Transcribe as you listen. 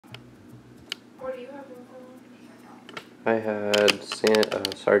What do you have in I had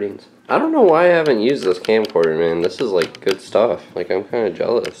sardines. I don't know why I haven't used this camcorder, man. This is like good stuff. Like, I'm kind of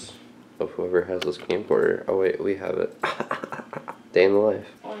jealous of whoever has this camcorder. Oh wait, we have it. Day in the life.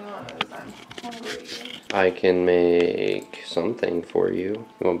 All I want is I'm hungry. I can make something for you.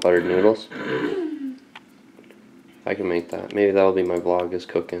 You want buttered noodles? I can make that. Maybe that'll be my vlog, is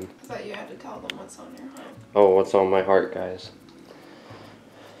cooking. I thought you had to tell them what's on your heart. Oh, what's on my heart, guys?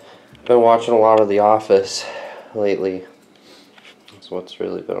 I've been watching a lot of The Office lately. That's what's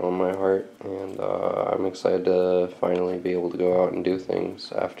really been on my heart. And I'm excited to finally be able to go out and do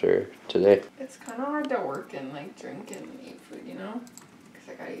things after today. It's kind of hard to work and like drink and eat food, you know? Because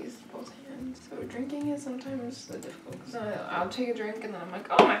I gotta use both hands. So drinking is sometimes difficult. Because I'll take a drink and then I'm like,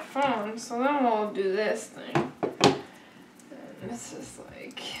 oh, my phone. So then I'll do this thing. And it's just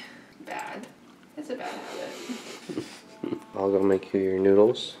like bad. It's a bad habit. I'll go make you your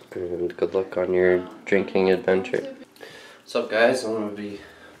noodles, and good luck on your drinking adventure. What's up, guys? I'm gonna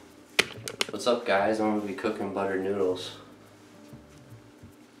be cooking buttered noodles.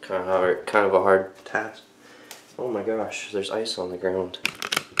 Kind of a hard task. Oh my gosh, there's ice on the ground.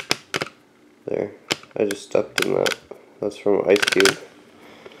 There, I just stepped in that. That's from Ice Cube,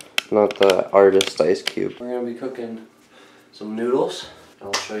 not the artist Ice Cube. We're gonna be cooking some noodles.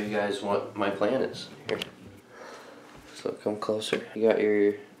 I'll show you guys what my plan is here. So come closer. You got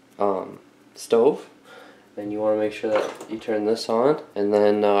your stove, and you want to make sure that you turn this on, and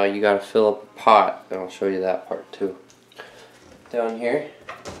then you got to fill up a pot, and I'll show you that part too. Down here,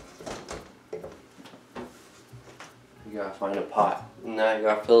 you got to find a pot. Now you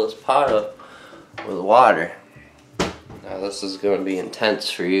got to fill this pot up with water. Now this is going to be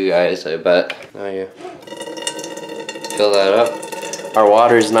intense for you guys, I bet. Now you fill that up. Our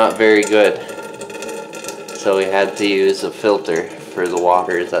water's not very good, so we had to use a filter for the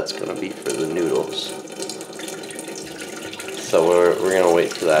water that's going to be for the noodles. So we're going to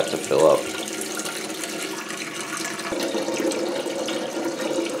wait for that to fill up.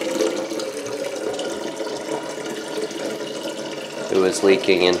 It was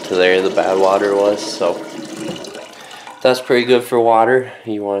leaking into there, the bad water was, so that's pretty good for water.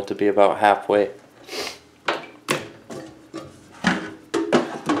 You want it to be about halfway.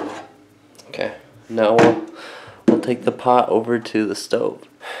 Okay, now we'll take the pot over to the stove.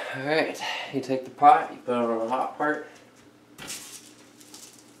 Alright, you take the pot, you put it on the hot part.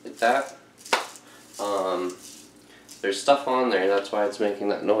 Like that. There's stuff on there, that's why it's making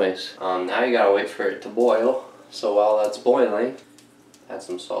that noise. Now you gotta wait for it to boil. So while that's boiling, add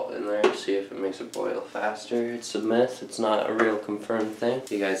some salt in there, see if it makes it boil faster. It's a myth, it's not a real confirmed thing.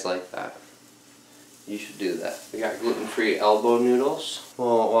 You guys like that? You should do that. We got gluten-free elbow noodles.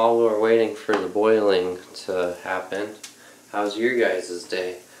 Well, while we're waiting for the boiling to happen, how's your guys'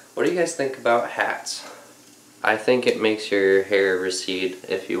 day? What do you guys think about hats? I think it makes your hair recede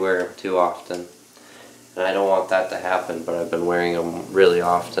if you wear them too often. And I don't want that to happen, but I've been wearing them really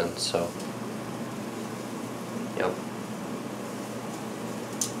often, so. Yep.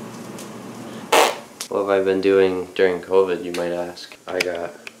 What have I been doing during COVID, you might ask?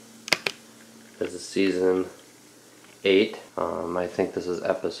 This is season 8. I think this is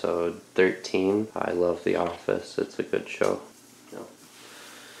episode 13. I love The Office. It's a good show. No.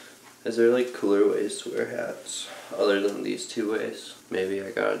 Is there like cooler ways to wear hats other than these two ways? Maybe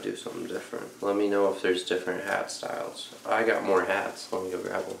I gotta do something different. Let me know if there's different hat styles. I got more hats. Let me go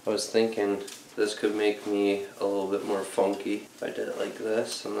grab one. I was thinking this could make me a little bit more funky if I did it like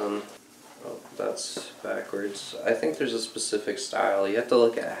this, and then oh, that's backwards. I think there's a specific style. You have to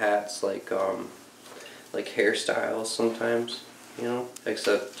look at hats like hairstyles sometimes, you know?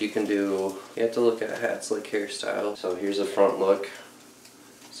 Except you have to look at hats like hairstyles. So here's a front look,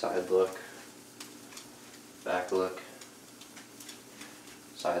 side look, back look,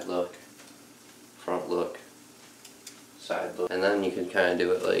 side look, front look, side look. And then you can kind of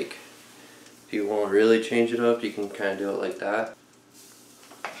do it like, if you want to really change it up, you can kind of do it like that.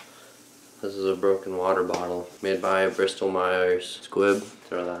 This is a broken water bottle made by Bristol Myers Squibb.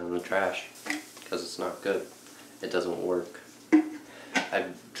 Throw that in the trash because it's not good. It doesn't work. I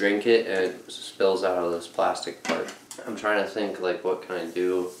drink it and it spills out of this plastic part. I'm trying to think like what can I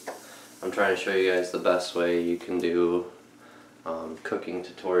do. I'm trying to show you guys the best way you can do cooking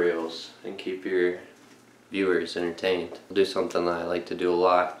tutorials and keep your viewers entertained. I'll do something that I like to do a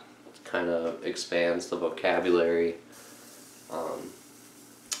lot. It kind of expands the vocabulary.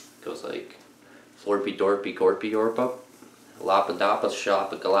 Goes like florpy dorpy gorpy orpa, lapa dapa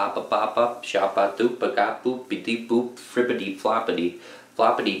shoppa galapa papa, shoppa doopa gop boopy deep boop, frippity floppity,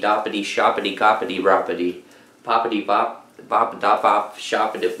 floppity doppity shoppity goppity roppity, poppity bop, bop da bop,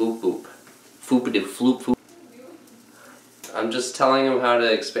 shoppity boop boop. Foopity floop floop. I'm just telling them how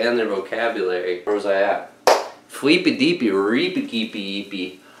to expand their vocabulary. Where was I at? Fleepy deepy, reepy keepy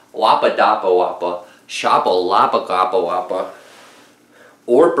eepy, wappa dappa wappa, shoppa lappa gappa wappa,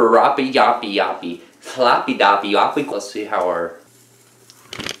 orpa rappy yappy yappy, slappy dappy yappy. Let's see how our...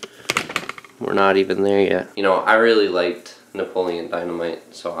 We're not even there yet. You know, I really liked Napoleon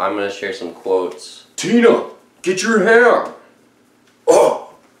Dynamite, so I'm gonna share some quotes. Tina, get your hair!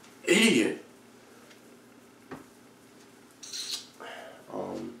 Oh, idiot!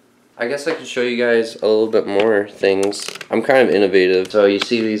 I guess I could show you guys a little bit more things. I'm kind of innovative. So you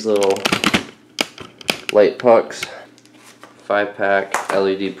see these little light pucks, 5-pack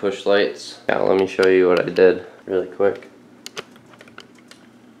LED push lights. Yeah, let me show you what I did really quick.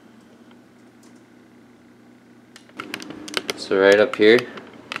 So right up here,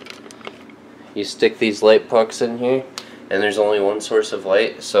 you stick these light pucks in here, and there's only one source of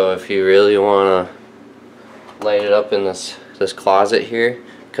light. So if you really want to light it up in this closet here,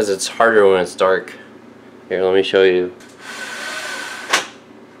 because it's harder when it's dark. Here, let me show you.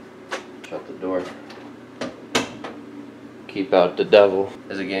 Shut the door. Keep out the devil.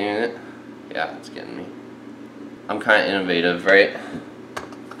 Is it getting it? Yeah, it's getting me. I'm kind of innovative, right?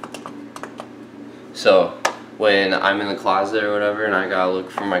 So, when I'm in the closet or whatever and I gotta look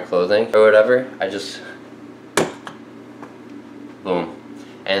for my clothing or whatever, I just... boom.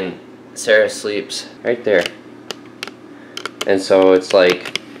 And Sarah sleeps right there. And so it's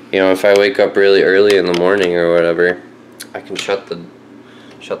like, you know, if I wake up really early in the morning or whatever, I can shut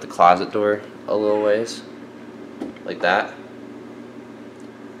the closet door a little ways, like that,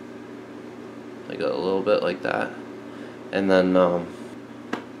 like a little bit like that, and then yeah,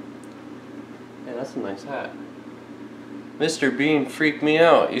 that's a nice hat. Mr. Bean freaked me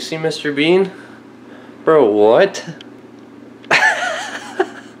out. You see Mr. Bean? Bro, what?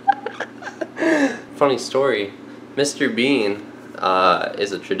 Funny story. Mr. Bean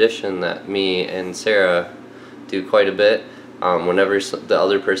is a tradition that me and Sarah do quite a bit. Whenever the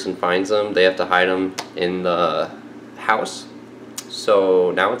other person finds them, they have to hide them in the house.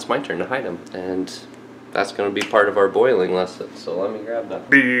 So now it's my turn to hide them, and that's going to be part of our boiling lesson. So let me grab that.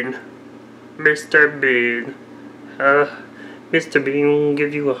 Bean, Mr. Bean, Mr. Bean will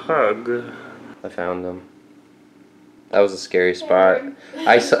give you a hug. I found them. That was a scary spot.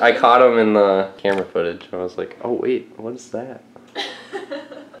 I caught him in the camera footage. I was like, oh wait, what is that?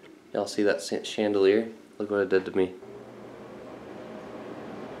 Y'all see that chandelier? Look what it did to me.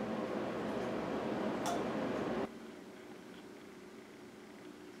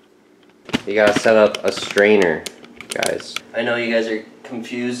 You gotta set up a strainer, guys. I know you guys are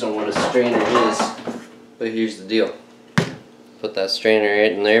confused on what a strainer is, but here's the deal. Put that strainer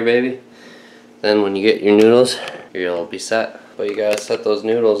right in there, baby. Then when you get your noodles, you'll be set. But you gotta set those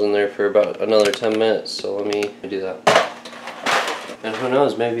noodles in there for about another 10 minutes, so let me do that. And who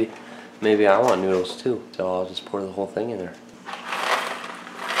knows, maybe I want noodles too, so I'll just pour the whole thing in there.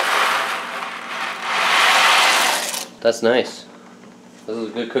 That's nice. This is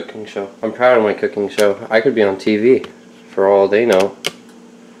a good cooking show. I'm proud of my cooking show. I could be on TV, for all they know.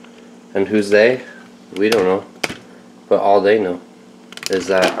 And who's they? We don't know. But all they know is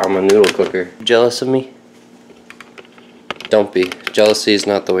that I'm a noodle cooker. Jealous of me? Don't be. Jealousy is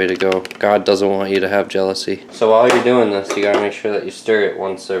not the way to go. God doesn't want you to have jealousy. So while you're doing this, you gotta make sure that you stir it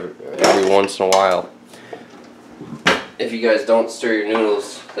every once in a while. If you guys don't stir your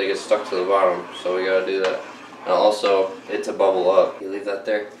noodles, they get stuck to the bottom. So we gotta do that. And also, it's a bubble up. You leave that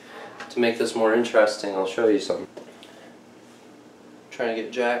there. To make this more interesting, I'll show you something. Trying to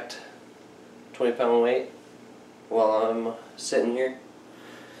get jacked. 20-pound weight while I'm sitting here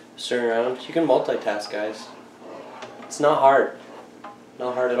stirring around. You can multitask, guys. It's not hard.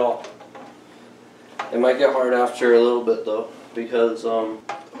 Not hard at all. It might get hard after a little bit though, because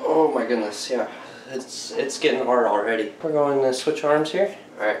oh my goodness, yeah, it's getting hard already. We're going to switch arms here.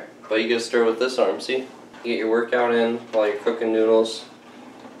 All right, but you gotta start with this arm. See, you get your workout in while you're cooking noodles.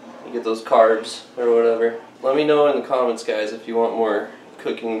 You get those carbs or whatever. Let me know in the comments, guys, if you want more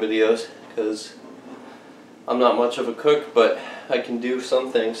cooking videos, because I'm not much of a cook, but I can do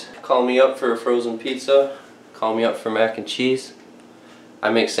some things. Call me up for a frozen pizza. Call me up for mac and cheese. I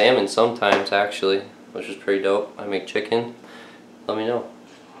make salmon sometimes, actually, which is pretty dope. I make chicken. Let me know.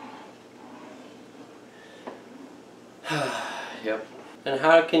 Yep. And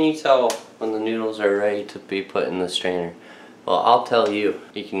how can you tell when the noodles are ready to be put in the strainer? Well, I'll tell you.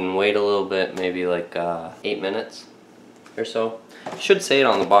 You can wait a little bit, maybe like 8 minutes or so. Should say it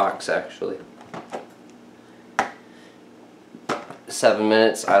on the box, actually. 7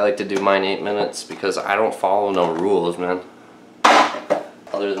 minutes. I like to do mine 8 minutes because I don't follow no rules, man.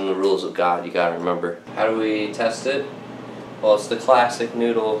 other than the rules of God, you gotta remember. How do we test it? Well, it's the classic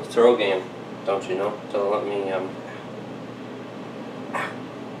noodle throw game, don't you know? So let me,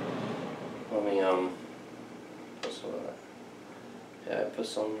 put some of that. Yeah, put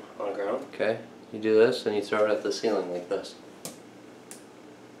some on the ground. Okay, you do this and you throw it at the ceiling like this.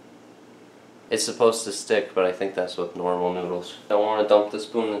 It's supposed to stick, but I think that's with normal noodles. Don't want to dump the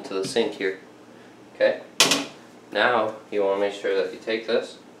spoon into the sink here. Okay? Now, you want to make sure that you take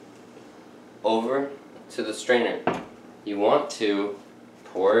this over to the strainer. You want to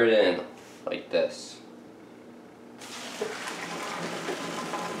pour it in like this.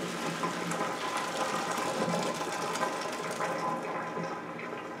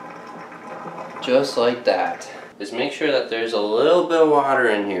 Just like that. Just make sure that there's a little bit of water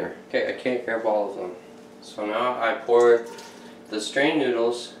in here. Okay, I can't grab all of them. So now I pour the strained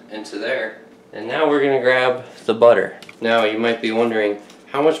noodles into there. And now we're gonna grab the butter. Now you might be wondering,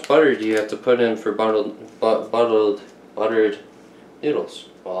 how much butter do you have to put in for buttered noodles?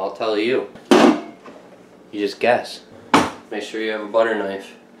 Well, I'll tell you. You just guess. Make sure you have a butter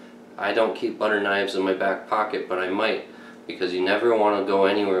knife. I don't keep butter knives in my back pocket, but I might, because you never want to go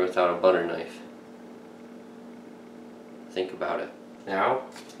anywhere without a butter knife. Think about it. Now,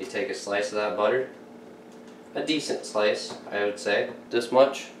 you take a slice of that butter, a decent slice, I would say, this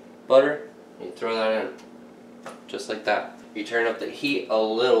much butter, and you throw that in, just like that. You turn up the heat a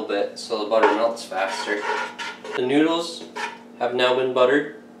little bit so the butter melts faster. The noodles have now been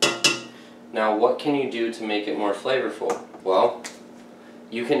buttered. Now, what can you do to make it more flavorful? Well,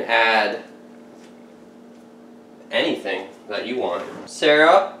 you can add anything that you want.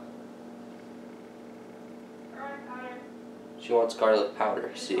 Sarah? She wants garlic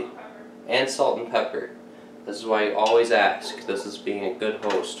powder, see? And salt and pepper. This is why you always ask. This is being a good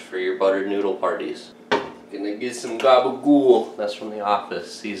host for your buttered noodle parties. Gonna get some gabagool. That's from The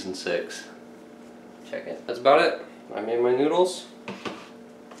Office, season 6. Check it. That's about it. I made my noodles.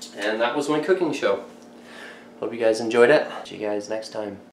 And that was my cooking show. Hope you guys enjoyed it. See you guys next time.